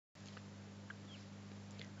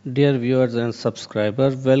Dear viewers and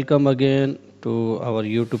subscribers, welcome again to our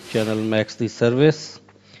YouTube channel Max the Service.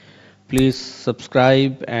 Please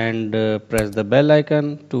subscribe and press the bell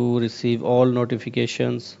icon to receive all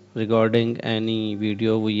notifications regarding any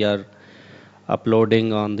video we are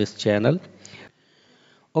uploading on this channel.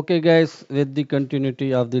 Okay guys, with the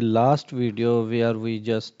continuity of the last video where we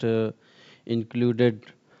just included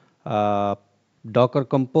Docker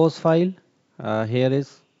Compose file, here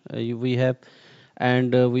is we have,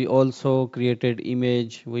 and we also created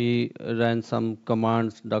image. We ran some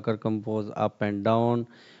commands Docker Compose up and down.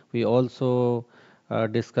 We also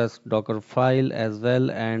discussed Dockerfile as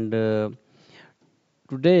well, and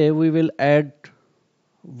today we will add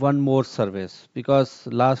one more service because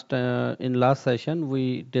in last session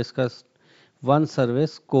we discussed one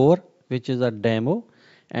service core, which is a demo,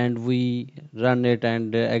 and we run it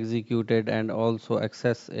and execute it and also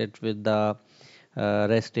access it with the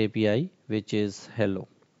REST API, which is hello.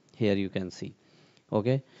 Here you can see.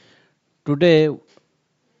 Okay, today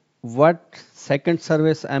what second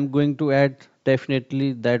service I'm going to add,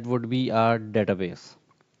 definitely that would be our database,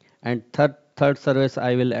 and third service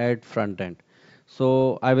I will add front end.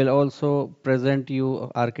 So I will also present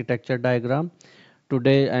you architecture diagram.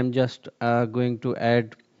 Today I'm just going to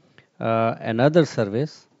add another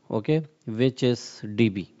service, okay, which is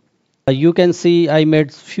DB. You can see I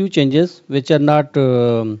made few changes which are not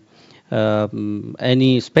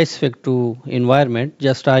any specific to environment.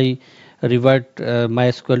 Just I revert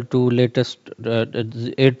MySQL to latest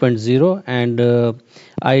 8.0, and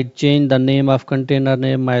I changed the name of container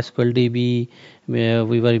name MySQL DB.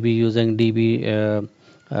 We will be using DB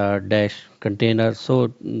dash container,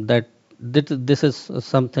 so that this is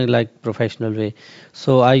something like professional way.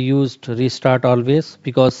 So I used restart always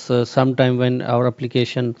because sometime when our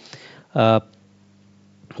application uh,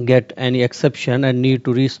 get any exception and need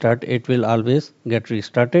to restart, it will always get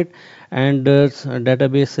restarted. And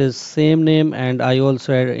database is same name, and I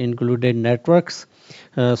also had included networks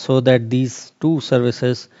so that these two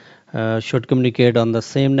services should communicate on the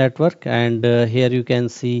same network. And here you can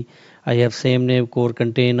see I have same name core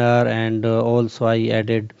container, and also I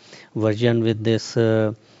added version with this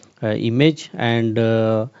image, and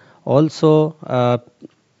also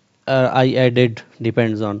I added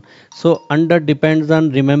depends on. So under depends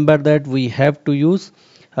on, remember that we have to use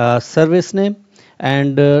service name,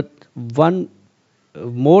 and one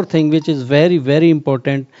more thing which is very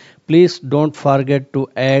important, please don't forget to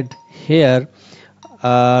add here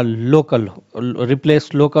local, replace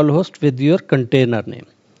localhost with your container name.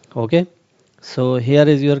 Okay, so here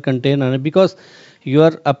is your container name, because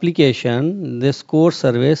your application, this core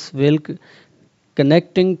service will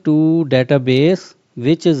connecting to database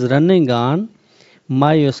which is running on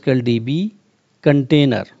MySQL DB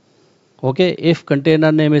container. Okay, if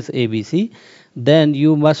container name is ABC, then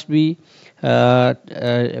you must be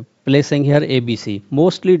placing here ABC.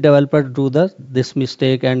 Mostly developers do this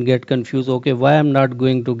mistake and get confused. Okay, why I'm not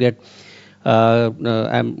going to get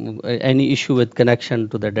any issue with connection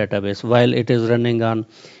to the database while it is running on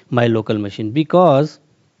my local machine? Because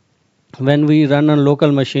when we run on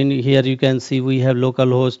local machine, here you can see we have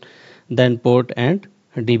localhost, then port and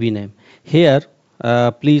DB name. Here,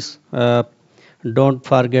 please don't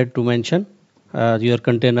forget to mention your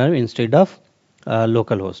container instead of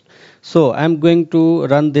localhost. So I'm going to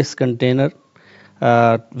run this container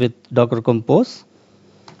with Docker Compose.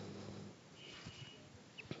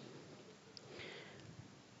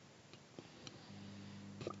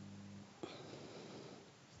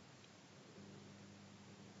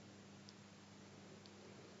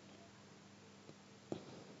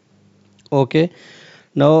 Okay,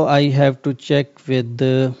 now I have to check with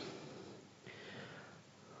the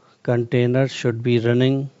container should be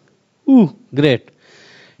running. Ooh, great.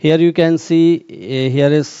 Here you can see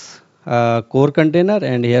here is core container,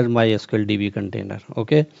 and here MySQL DB container.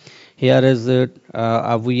 Okay, here is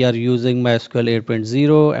we are using MySQL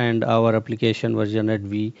 8.0 and our application version at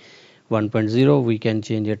v 1.0. We can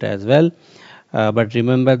change it as well, but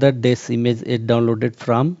remember that this image is downloaded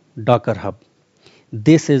from Docker Hub.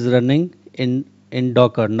 This is running in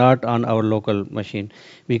Docker, not on our local machine,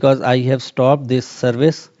 because I have stopped this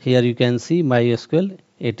service. Here you can see MySQL,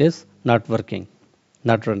 it is not working,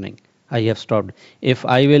 not running. I have stopped. If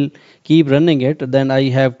I will keep running it, then I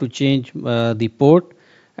have to change the port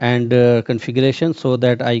and configuration so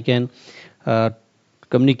that I can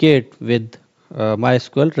communicate with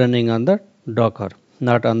MySQL running on the Docker,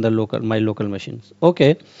 not on the my local machines.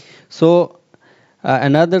 Okay, so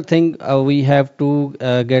another thing, we have to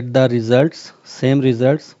get the results, same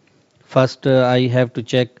results. First, I have to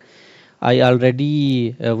check. We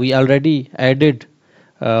already added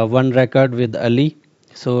one record with Ali.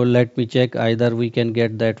 So let me check either we can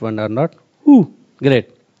get that one or not. Ooh,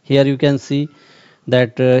 great. Here you can see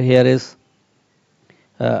that here is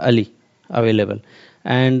Ali available.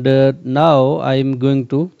 And now I'm going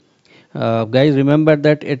to guys, remember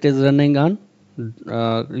that it is running on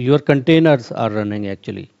your containers are running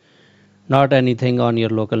actually, not anything on your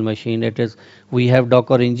local machine. It is, we have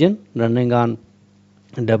Docker engine running on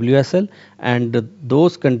WSL, and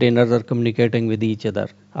those containers are communicating with each other,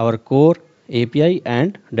 our core API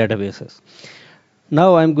and databases.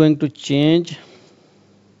 Now I'm going to change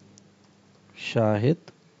Shahid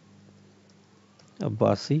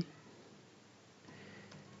Abbasi,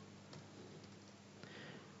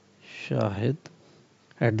 Shahid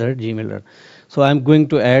at the Gmail. So I'm going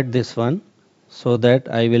to add this one so that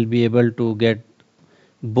I will be able to get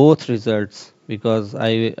both results, because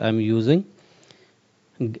I am using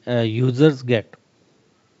users get.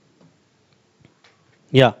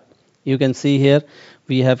 Yeah, you can see here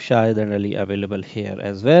we have Shahid and Ali available here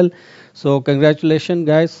as well. So congratulations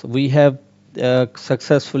guys, we have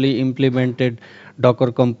successfully implemented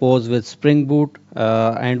Docker Compose with Spring Boot,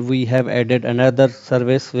 and we have added another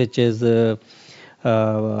service which is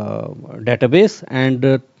database.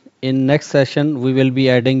 And in next session we will be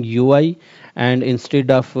adding UI, and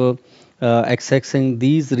instead of accessing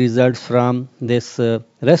these results from this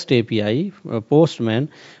REST API Postman,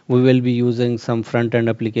 we will be using some front end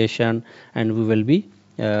application, and we will be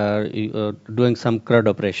doing some CRUD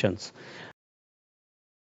operations.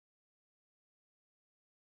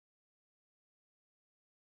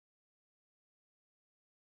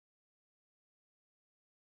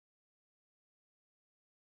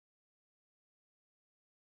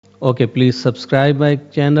 Okay, please subscribe my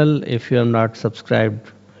channel if you have not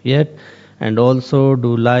subscribed yet, and also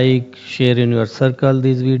do like, share in your circle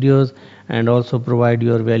these videos, and also provide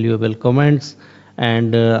your valuable comments.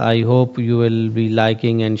 And I hope you will be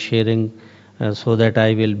liking and sharing, so that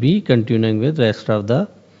I will be continuing with rest of the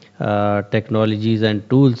technologies and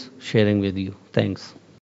tools sharing with you. Thanks.